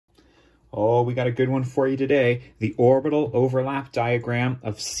Oh, we got a good one for you today. The orbital overlap diagram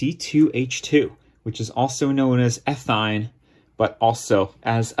of C2H2, which is also known as ethyne, but also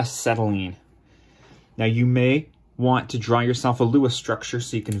as acetylene. Now you may want to draw yourself a Lewis structure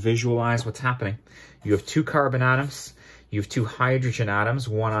so you can visualize what's happening. You have two carbon atoms, you have two hydrogen atoms,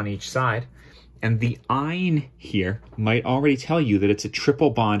 one on each side, and the ine here might already tell you that it's a triple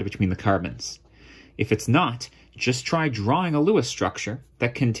bond between the carbons. If it's not, just try drawing a Lewis structure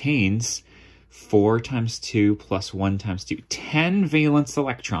that contains 4 times 2 plus 1 times 2, 10 valence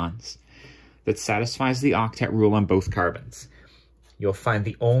electrons that satisfies the octet rule on both carbons. You'll find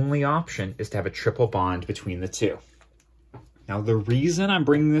the only option is to have a triple bond between the two. Now, the reason I'm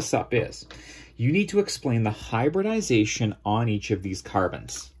bringing this up is you need to explain the hybridization on each of these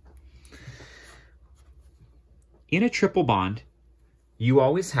carbons. In a triple bond, you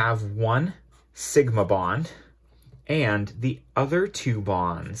always have one sigma bond, and the other two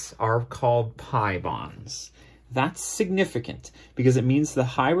bonds are called pi bonds. That's significant because it means the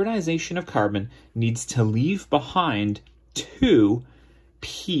hybridization of carbon needs to leave behind 2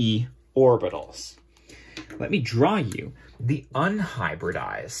 p orbitals. Let me draw you the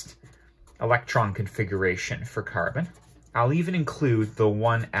unhybridized electron configuration for carbon. I'll even include the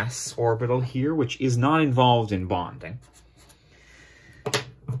 1s orbital here, which is not involved in bonding.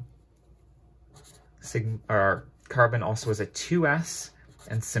 Carbon also has a 2s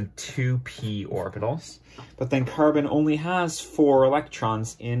and some 2p orbitals, but then carbon only has 4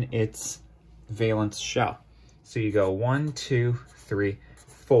 electrons in its valence shell. So you go 1, 2, 3,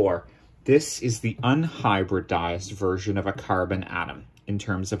 4. This is the unhybridized version of a carbon atom in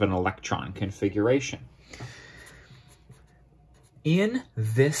terms of an electron configuration. In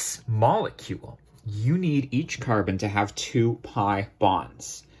this molecule, you need each carbon to have 2 pi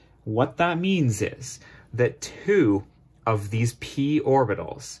bonds. What that means is that 2 of these p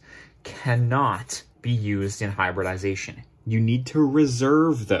orbitals cannot be used in hybridization. You need to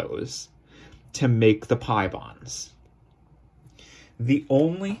reserve those to make the pi bonds. The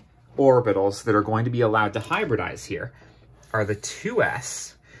only orbitals that are going to be allowed to hybridize here are the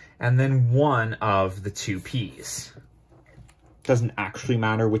 2s and then one of the 2 p's. Doesn't actually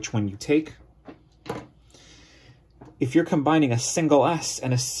matter which one you take. If you're combining a single s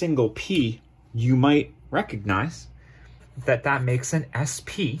and a single p, you might recognize that that makes an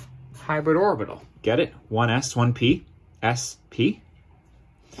sp hybrid orbital. Get it? 1s, 1p, sp.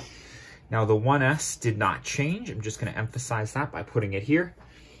 Now the 1s did not change. I'm just going to emphasize that by putting it here.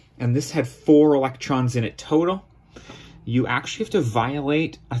 And this had 4 electrons in it total. You actually have to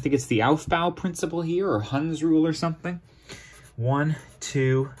violate, I think it's the Aufbau principle here, or Hund's rule or something. 1,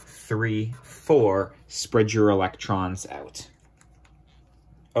 2, 3, 4. Spread your electrons out.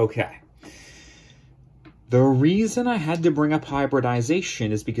 Okay. The reason I had to bring up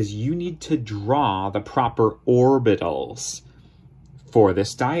hybridization is because you need to draw the proper orbitals for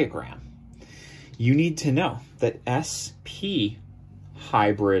this diagram. You need to know that sp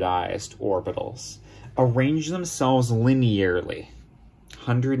hybridized orbitals arrange themselves linearly,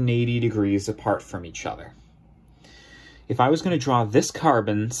 180 degrees apart from each other. If I was going to draw this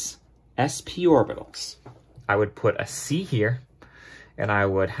carbon's sp orbitals, I would put a C here, and I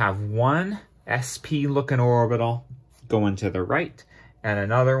would have one sp looking orbital going to the right and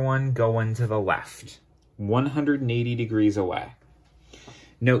another one going to the left, 180 degrees away.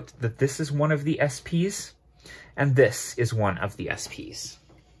 Note that this is one of the sps and this is one of the sps.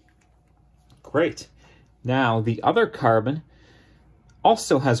 Great. Now the other carbon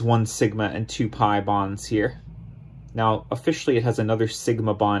also has 1 sigma and 2 pi bonds here. Now, officially it has another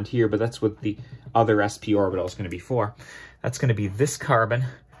sigma bond here, but that's what the other sp orbital is going to be for. That's going to be this carbon.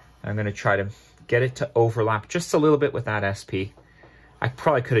 I'm going to try to get it to overlap just a little bit with that sp. I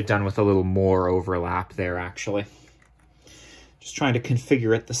probably could have done with a little more overlap there, actually. Just trying to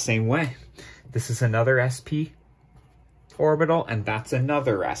configure it the same way. This is another sp orbital, and that's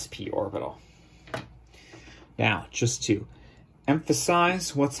another sp orbital. Now, just to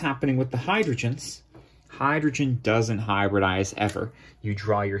emphasize what's happening with the hydrogens, hydrogen doesn't hybridize ever. You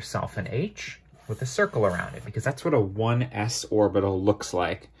draw yourself an H with a circle around it because that's what a 1s orbital looks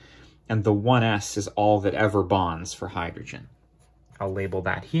like. And the 1s is all that ever bonds for hydrogen. I'll label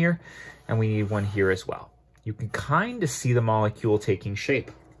that here, and we need one here as well. You can kind of see the molecule taking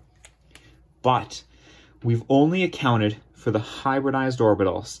shape. But we've only accounted for the hybridized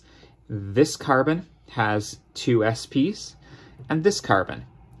orbitals. This carbon has 2 sps, and this carbon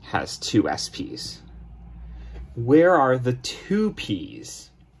has 2 sps. Where are the 2 p's?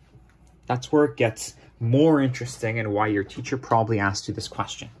 That's where it gets more interesting and why your teacher probably asked you this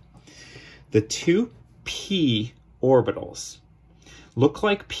question. The 2 p orbitals look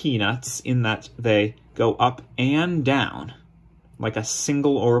like peanuts in that they go up and down, like a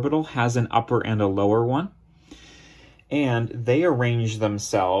single orbital has an upper and a lower one. And they arrange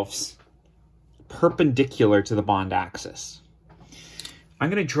themselves perpendicular to the bond axis. I'm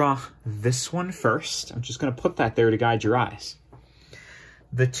going to draw this one first. I'm just going to put that there to guide your eyes.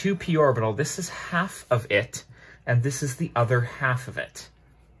 The 2p orbital, this is half of it, and this is the other half of it.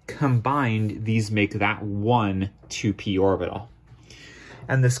 Combined, these make that one 2p orbital.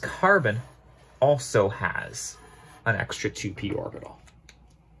 And this carbon also has an extra 2p orbital.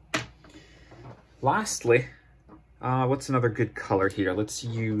 Lastly, what's another good color here? Let's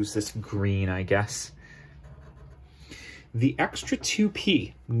use this green, I guess. The extra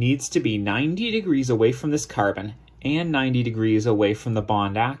 2p needs to be 90 degrees away from this carbon and 90 degrees away from the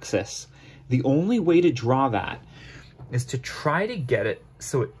bond axis. The only way to draw that is to try to get it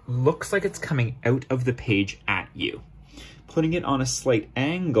so it looks like it's coming out of the page at you. Putting it on a slight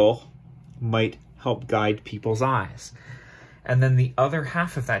angle might help guide people's eyes. And then the other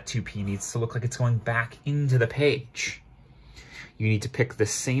half of that 2p needs to look like it's going back into the page. You need to pick the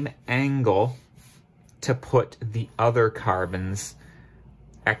same angle to put the other carbon's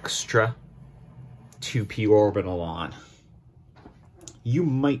extra 2p orbital on. You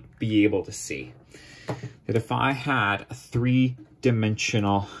might be able to see that if I had a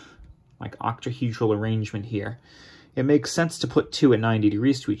three-dimensional, like octahedral arrangement here, it makes sense to put two at 90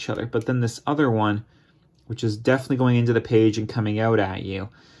 degrees to each other, but then this other one, which is definitely going into the page and coming out at you,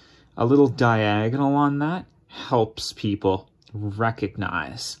 a little diagonal on that helps people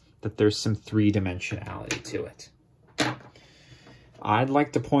recognize that there's some three-dimensionality to it. I'd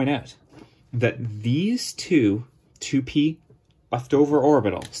like to point out that these two 2p leftover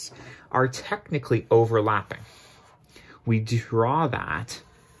orbitals are technically overlapping. We draw that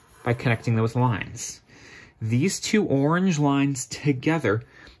by connecting them with lines. These two orange lines together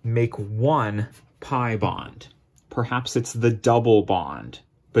make one pi bond. Perhaps it's the double bond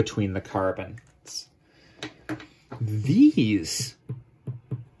between the carbons. These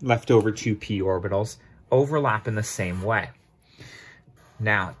leftover 2p orbitals overlap in the same way.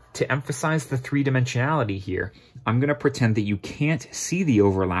 Now, to emphasize the three-dimensionality here, I'm going to pretend that you can't see the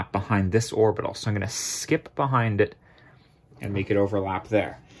overlap behind this orbital. So I'm going to skip behind it and make it overlap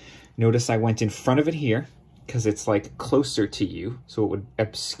there. Notice I went in front of it here because it's like closer to you, so it would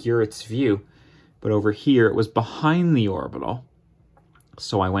obscure its view. But over here, it was behind the orbital,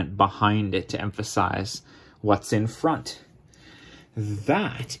 so I went behind it to emphasize what's in front.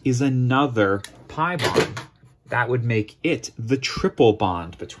 That is another pi bond. That would make it the triple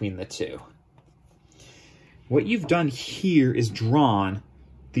bond between the two. What you've done here is drawn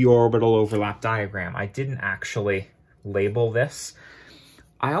the orbital overlap diagram. I didn't actually label this.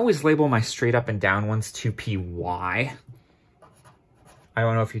 I always label my straight up and down ones 2py. I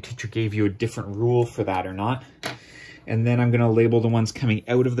don't know if your teacher gave you a different rule for that or not. And then I'm going to label the ones coming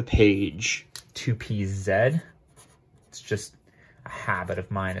out of the page 2pz. It's just a habit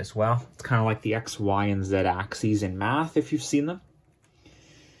of mine as well. It's kind of like the x, y, and z axes in math, if you've seen them.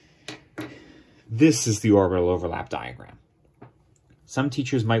 This is the orbital overlap diagram. Some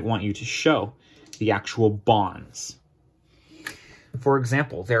teachers might want you to show the actual bonds. For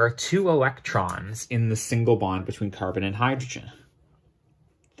example, there are 2 electrons in the single bond between carbon and hydrogen.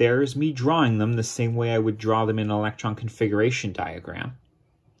 There's me drawing them the same way I would draw them in an electron configuration diagram.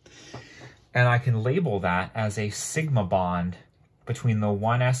 And I can label that as a sigma bond between the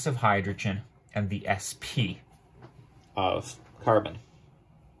 1s of hydrogen and the sp of carbon.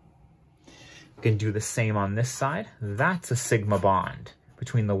 I can do the same on this side. That's a sigma bond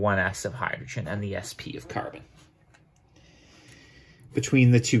between the 1s of hydrogen and the sp of carbon.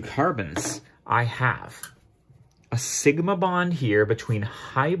 Between the 2 carbons, I have a sigma bond here between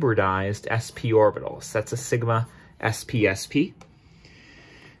hybridized sp orbitals. That's a sigma sp-sp.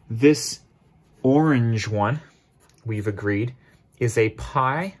 This orange one, we've agreed, is a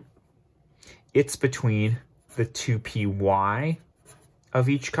pi. It's between the 2py of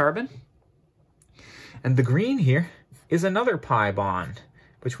each carbon. And the green here is another pi bond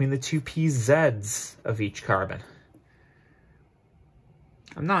between the 2pz's of each carbon.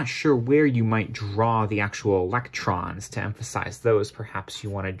 I'm not sure where you might draw the actual electrons to emphasize those. Perhaps you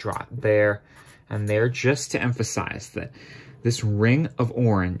want to draw it there and there just to emphasize that this ring of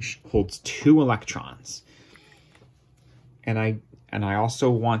orange holds 2 electrons. And I also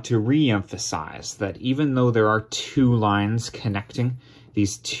want to re-emphasize that even though there are 2 lines connecting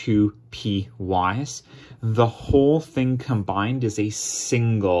these 2 py's, the whole thing combined is a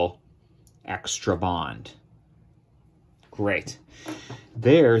single extra bond. Great.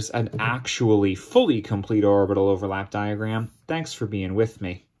 There's an actually fully complete orbital overlap diagram. Thanks for being with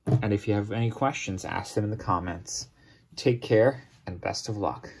me. And if you have any questions, ask them in the comments. Take care and best of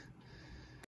luck.